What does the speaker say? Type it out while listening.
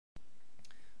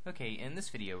Okay, in this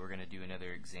video we're going to do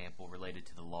another example related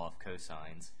to the law of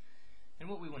cosines. And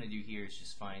what we want to do here is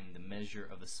just find the measure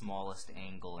of the smallest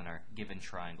angle in our given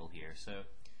triangle here. So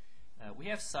we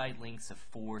have side lengths of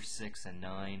 4, 6, and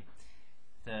 9.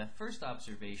 The first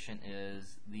observation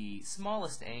is the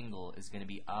smallest angle is going to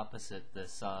be opposite the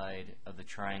side of the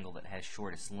triangle that has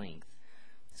shortest length.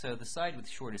 So the side with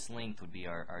shortest length would be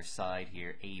our side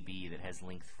here, AB, that has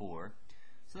length 4.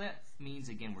 So that means,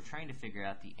 again, we're trying to figure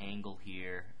out the angle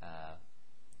here,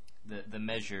 the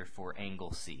measure for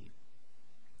angle C.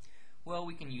 Well,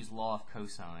 we can use law of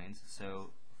cosines.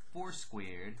 So 4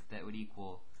 squared, that would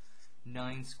equal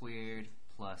 9 squared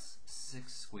plus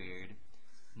 6 squared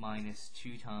minus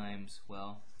 2 times,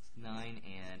 well, 9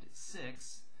 and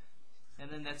 6.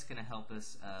 And then that's going to help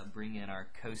us bring in our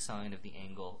cosine of the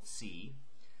angle C.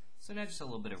 So now just a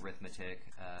little bit of arithmetic.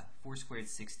 4 squared,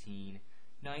 16.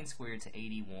 9 squared to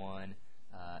 81.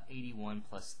 81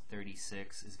 plus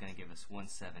 36 is going to give us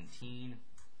 117.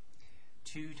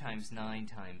 2 times 9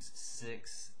 times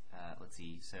 6, let's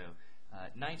see, so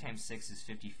 9 times 6 is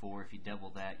 54. If you double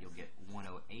that, you'll get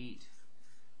 108,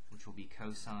 which will be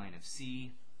cosine of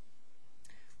C.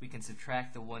 We can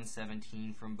subtract the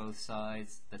 117 from both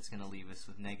sides. That's going to leave us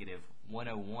with negative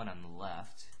 101 on the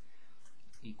left,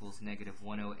 equals negative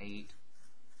 108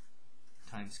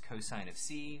 times cosine of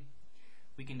C.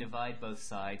 We can divide both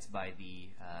sides by the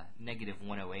negative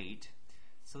 108,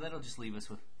 so that'll just leave us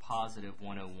with positive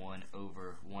 101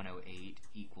 over 108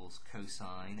 equals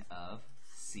cosine of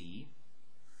C.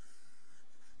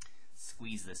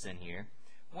 Squeeze this in here.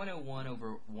 101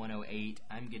 over 108,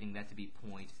 I'm getting that to be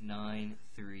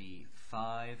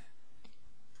 0.935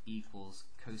 equals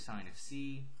cosine of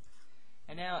C.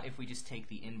 And now if we just take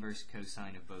the inverse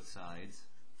cosine of both sides,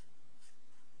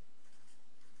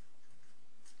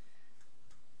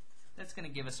 that's going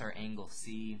to give us our angle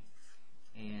C.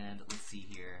 And let's see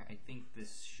here, I think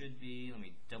this should be, let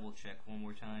me double check one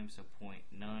more time, so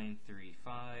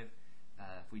 0.935.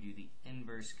 If we do the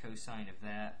inverse cosine of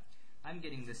that, I'm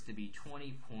getting this to be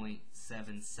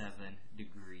 20.77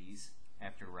 degrees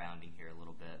after rounding here a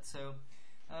little bit. So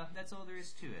that's all there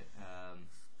is to it.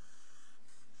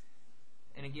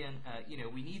 And again,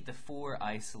 we need the 4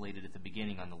 isolated at the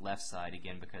beginning on the left side,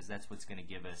 again, because that's what's going to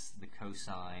give us the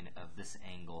cosine of this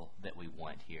angle that we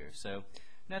want here. So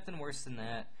nothing worse than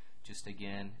that. Just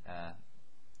again,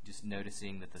 just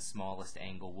noticing that the smallest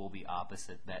angle will be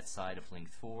opposite that side of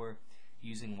length 4,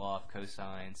 using law of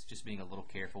cosines, just being a little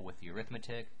careful with the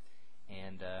arithmetic,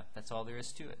 and that's all there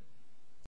is to it.